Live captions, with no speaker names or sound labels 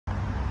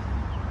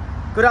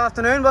Good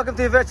afternoon, welcome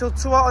to your virtual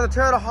tour on the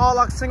Toyota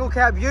Hilux single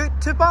cab ute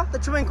tipper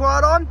that you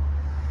inquired on.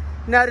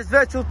 Now this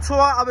virtual tour,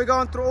 I'll be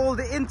going through all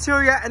the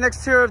interior and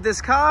exterior of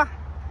this car,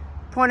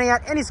 pointing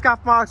out any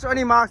scuff marks or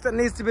any marks that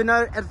needs to be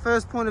noted at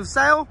first point of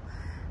sale.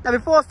 Now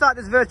before I start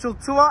this virtual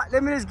tour,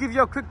 let me just give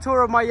you a quick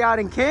tour of my yard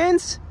in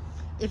Cairns,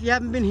 if you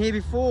haven't been here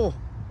before.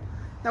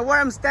 Now where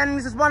I'm standing,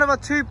 this is one of our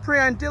two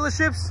pre-owned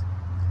dealerships,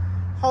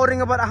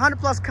 holding about 100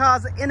 plus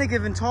cars at any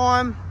given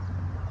time,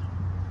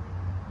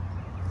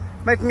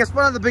 making us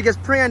one of the biggest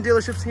pre-owned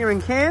dealerships here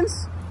in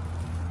Cairns.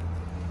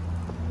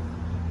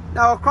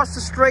 Now across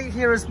the street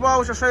here as well,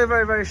 which I'll show you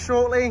very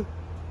shortly,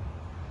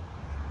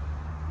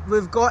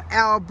 we've got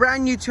our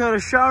brand new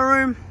Toyota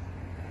showroom.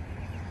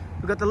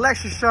 We've got the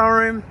Lexus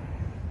showroom,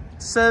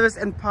 service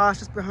and parts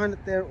just behind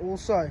it there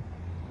also.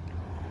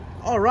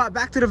 All right,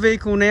 back to the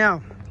vehicle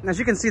now. And as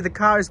you can see, the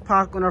car is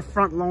parked on our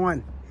front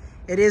line.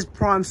 It is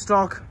prime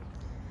stock,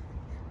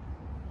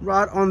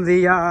 right on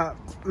the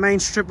main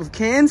strip of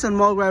Cairns on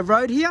Mulgrave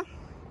Road here.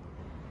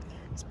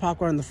 It's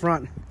parked right in the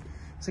front.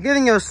 So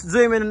giving you a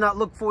zoom in and that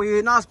look for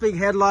you. Nice big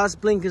headlights,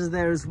 blinkers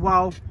there as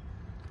well.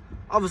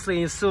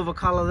 Obviously in silver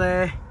color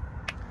there.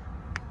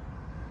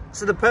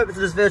 So the purpose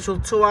of this virtual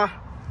tour,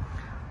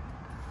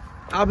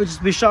 I'll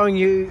just be showing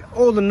you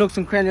all the nooks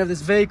and crannies of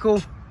this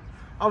vehicle.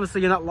 Obviously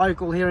you're not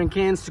local here in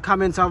Cairns to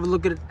come in to have a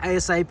look at it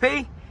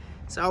ASAP.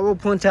 So I will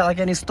point out like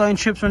any stone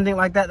chips or anything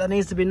like that that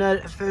needs to be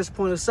noted at first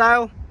point of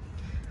sale.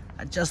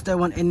 I just don't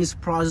want any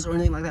surprises or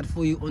anything like that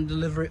for you on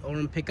delivery or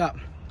on pickup.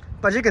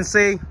 But you can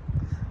see,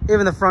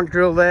 even the front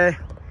grille there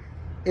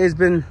has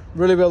been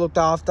really well looked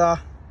after.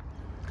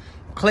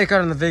 Clear coat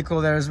on the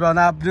vehicle there as well.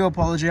 Now I do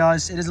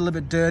apologise, it is a little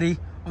bit dirty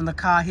on the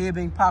car here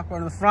being parked right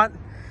in the front.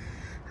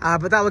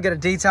 But that will get a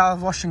detail,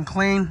 wash and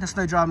clean. There's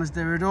no dramas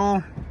there at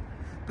all.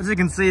 But as you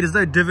can see, there's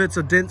no divots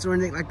or dents or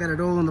anything like that at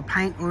all on the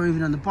paint or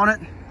even on the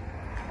bonnet.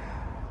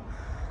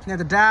 Now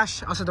the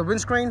dash, also the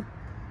windscreen,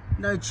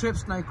 no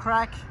chips, no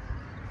crack.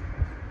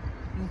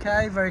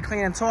 Okay, very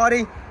clean and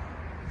tidy.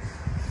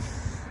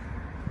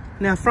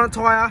 Now front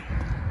tyre,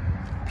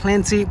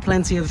 plenty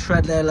of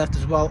tread there left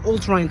as well.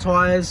 All-terrain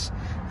tyres,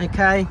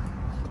 okay.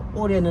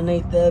 Audio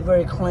underneath there,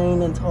 very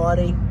clean and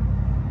tidy.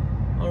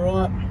 All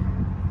right.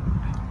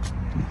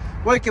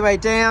 Work your way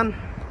down.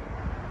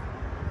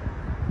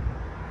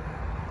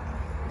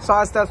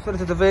 Side steps fitted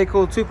to the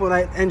vehicle,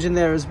 2.8 engine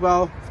there as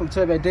well from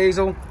turbo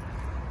diesel.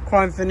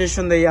 Chrome finish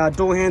on the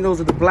door handles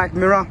with the black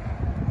mirror.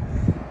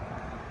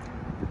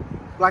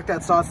 Blacked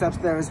out side steps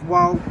there as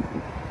well.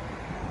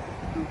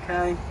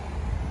 Okay.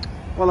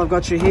 While I've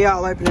got you here,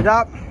 I'll open it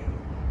up.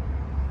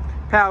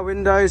 Power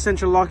windows,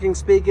 central locking,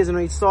 speakers on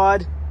each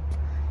side.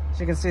 As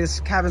you can see, there's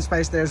cabin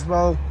space there as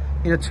well.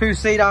 In a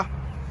two-seater.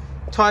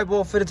 Tie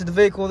ball fitted to the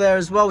vehicle there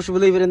as well, which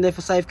we'll leave it in there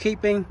for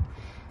safekeeping.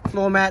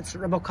 Floor mats,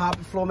 rubber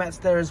carpet floor mats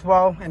there as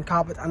well, and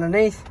carpet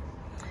underneath.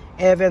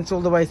 Air vents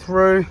all the way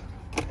through.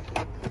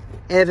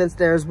 Air vents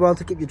there as well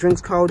to keep your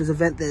drinks cold. There's a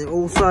vent there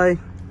also.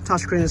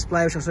 Touchscreen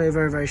display, which I'll show you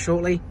very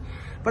shortly.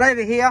 But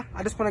over here,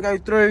 I just want to go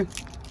through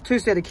two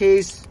set of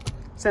keys,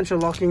 central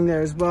locking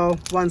there as well,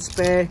 one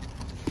spare.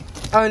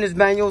 Owner's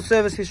manual,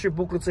 service history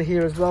booklets are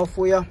here as well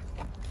for you.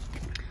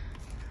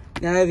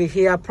 Now over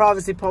here,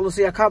 privacy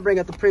policy. I can't bring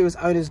up the previous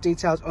owner's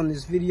details on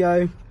this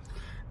video,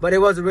 but it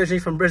was originally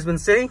from Brisbane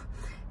City.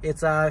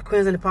 It's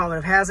Queensland Department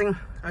of Housing,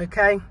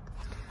 okay.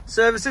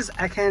 Services,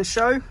 I can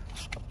show.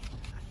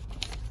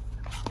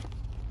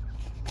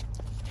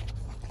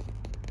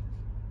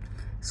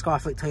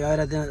 Skyfleet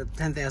Toyota, then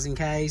 10,000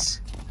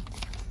 Ks.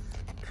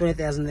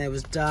 20,000 there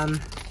was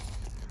done.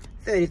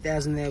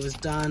 30,000 there was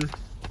done.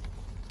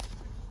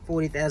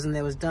 40,000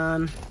 there was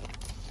done.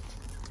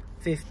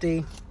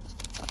 50.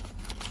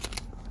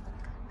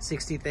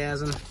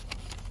 60,000.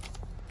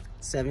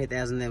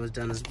 70,000 there was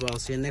done as well.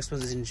 So your next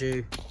one is in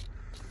due.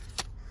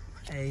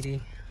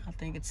 80. I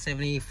think it's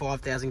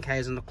 75,000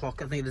 Ks on the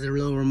clock. I think there's a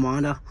little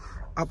reminder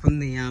up on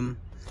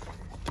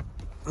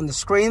the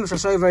screen, which I'll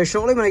show you very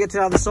shortly when I get to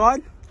the other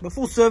side. But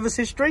full service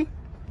history.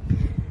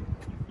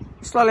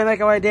 Slowly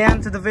make our way down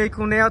to the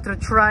vehicle now, to the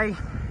tray.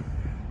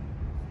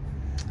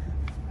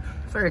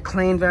 Very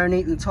clean, very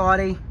neat and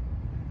tidy.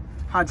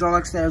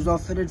 Hydraulics there as well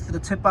fitted for the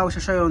tipper, which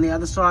I'll show you on the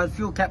other side.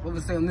 Fuel cap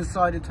obviously on this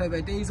side, the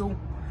turbo diesel.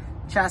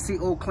 Chassis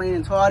all clean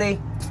and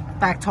tidy.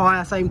 Back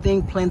tyre, same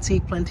thing, plenty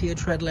of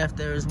tread left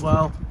there as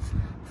well.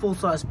 Full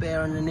size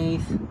spare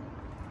underneath.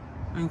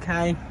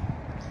 Okay.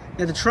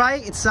 Now the tray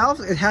itself,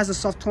 it has a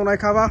soft tonneau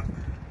cover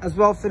as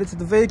well fitted to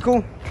the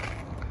vehicle.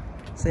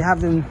 So you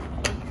have them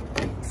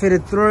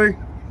fitted through.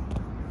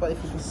 But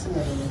if you can see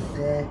underneath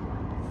there,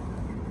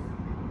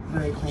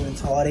 very clean and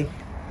tidy.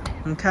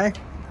 Okay.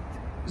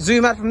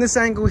 Zoom out from this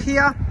angle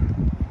here.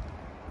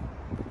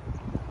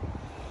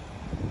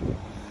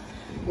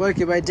 Work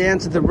your way down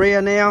to the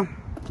rear now.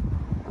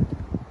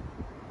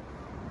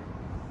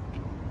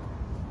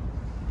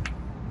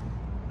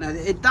 Now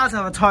it does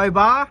have a tow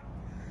bar,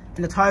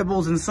 and the tow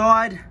ball's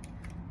inside.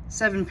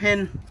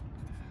 7-pin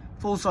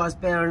full size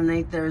spare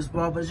underneath there as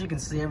well, but as you can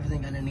see,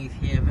 everything underneath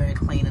here very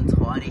clean and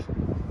tidy.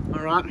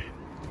 All right,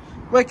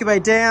 work your way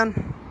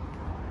down.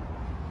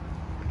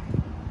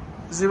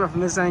 zoom up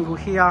from this angle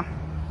here.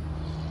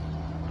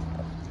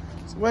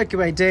 So work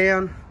your way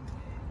down.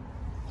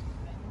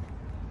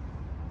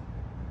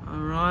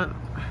 Alright.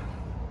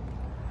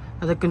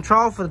 Now the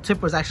control for the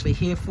tipper is actually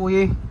here for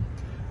you.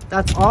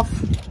 That's off.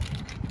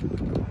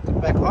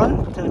 Back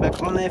on. Turn it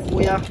back on there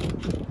for you.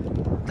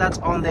 That's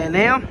on there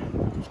now.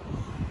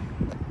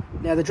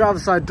 Now the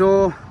driver's side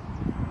door.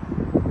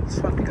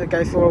 Just want to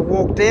go for a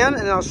walk down,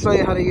 and I'll show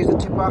you how to use the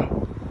tipper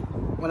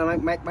when I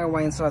make my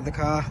way inside the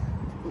car.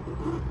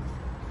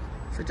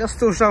 So just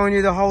still showing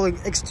you the whole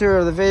exterior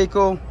of the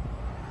vehicle.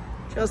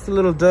 Just a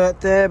little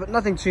dirt there, but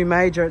nothing too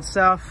major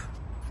itself.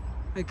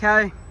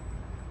 Okay.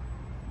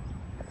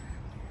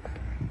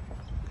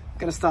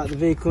 Gonna start the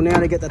vehicle now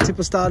to get that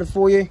tipper started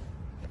for you.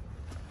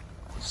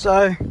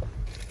 So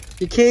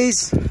your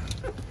keys,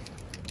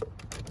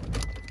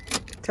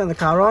 turn the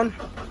car on,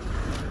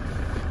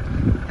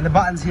 and the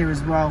buttons here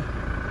as well,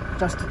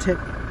 just to tip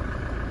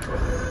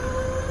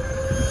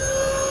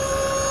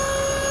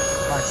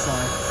like so.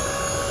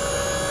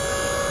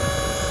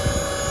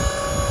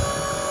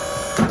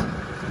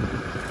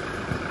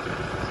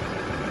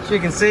 So you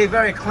can see,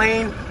 very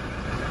clean,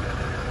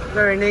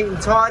 very neat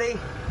and tidy.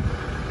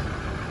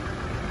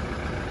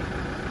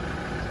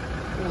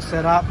 All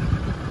set up,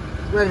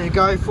 ready to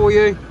go for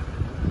you.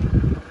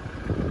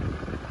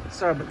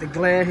 Sorry about the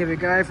glare, here we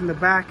go from the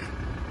back.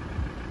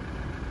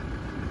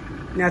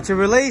 Now to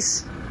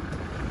release,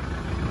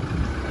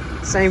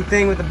 same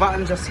thing with the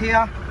button just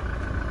here.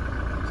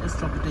 Just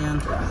drop it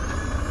down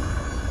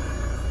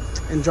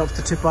and drops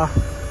the tipper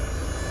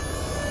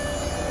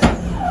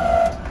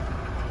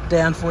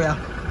down for you.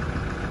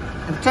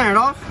 And to turn it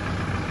off,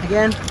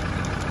 again,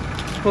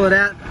 pull it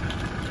out.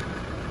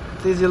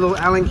 These are your little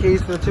Allen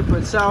keys for the tipper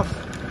itself.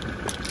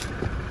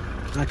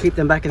 And I'll keep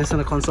them back in the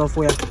center console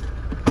for you.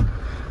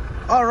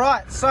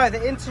 Alright, so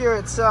the interior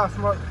itself,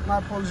 my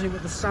apology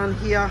with the sun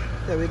here.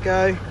 There we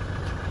go.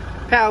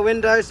 Power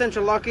window,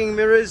 central locking,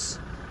 mirrors,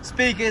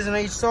 speakers on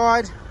each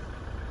side.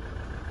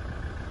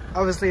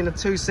 Obviously in a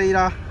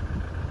two-seater.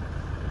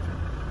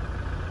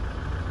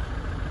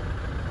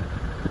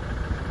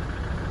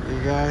 There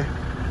you go.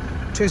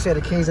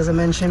 Two-seater keys as I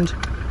mentioned.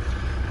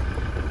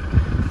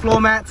 Floor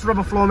mats,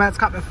 rubber floor mats,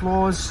 carpet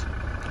floors.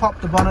 Pop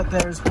the bonnet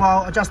there as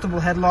well, adjustable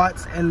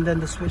headlights, and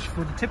then the switch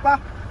for the tipper.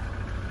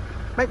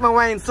 Make my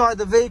way inside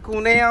the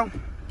vehicle now.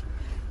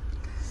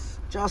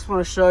 Just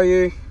want to show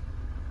you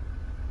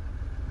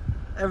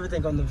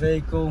everything on the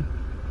vehicle.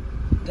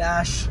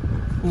 Dash,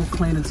 all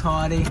clean and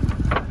tidy.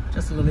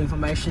 Just a little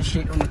information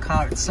sheet on the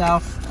car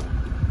itself.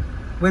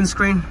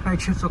 Windscreen, no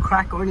chips or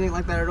crack or anything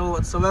like that at all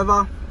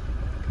whatsoever.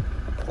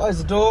 Close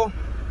the door.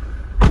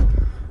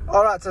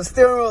 Alright, so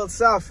steering wheel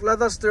itself,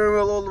 leather steering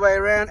wheel all the way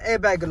around,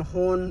 airbag and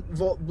horn,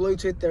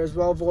 Bluetooth there as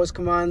well, voice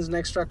commands,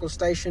 next track or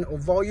station or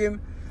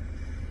volume.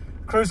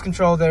 Cruise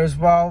control there as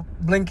well,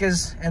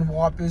 blinkers and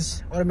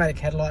wipers, automatic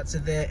headlights are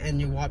there,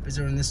 and your wipers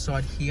are on this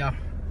side here.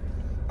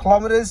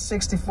 Kilometers,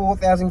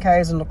 64,000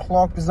 Ks on the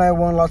clock. There's no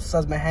warning lights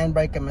besides my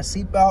handbrake and my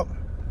seatbelt.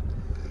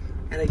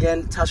 And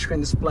again, touchscreen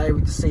display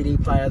with the CD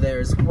player there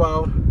as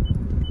well.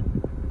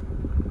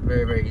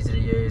 Very, very easy to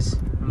use,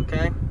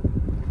 okay?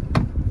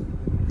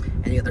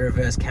 And you got the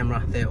reverse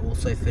camera there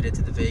also fitted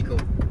to the vehicle.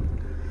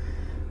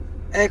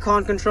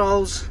 Aircon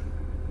controls,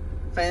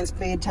 fan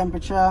speed,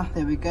 temperature,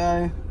 there we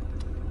go.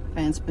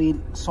 Fan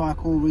speed,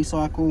 cycle,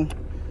 recycle.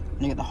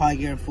 And you got the high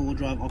gear and full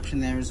drive option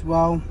there as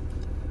well.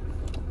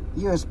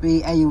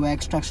 USB,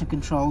 AUX, traction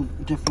control,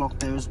 diff lock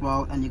there as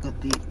well. And you got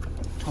the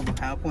toggle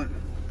power point.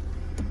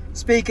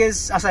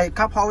 Speakers,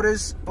 cup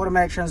holders,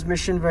 automatic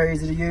transmission, very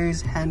easy to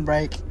use,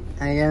 handbrake,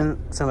 and again,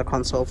 center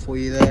console for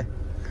you there.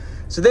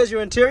 So there's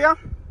your interior.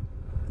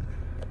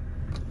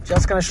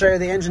 Just going to show you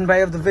the engine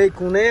bay of the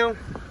vehicle now.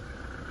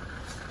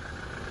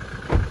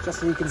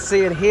 Just so you can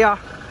see it here,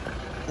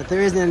 that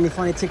there isn't any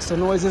funny ticks or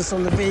noises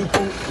on the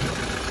vehicle.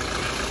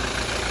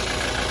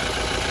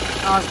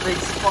 Nice big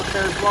spot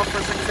there as well for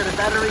a second set of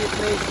battery if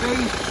needs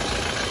be.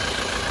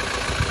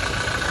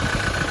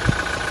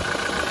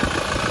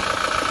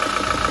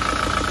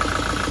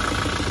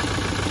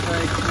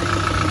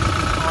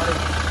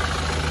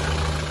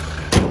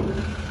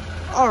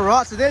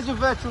 Alright, so there's your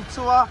virtual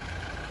tour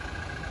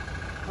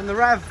on the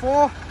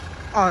RAV4.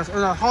 On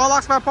the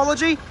Hilux, my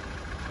apology.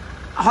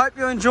 I hope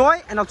you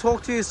enjoy, and I'll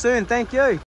talk to you soon. Thank you.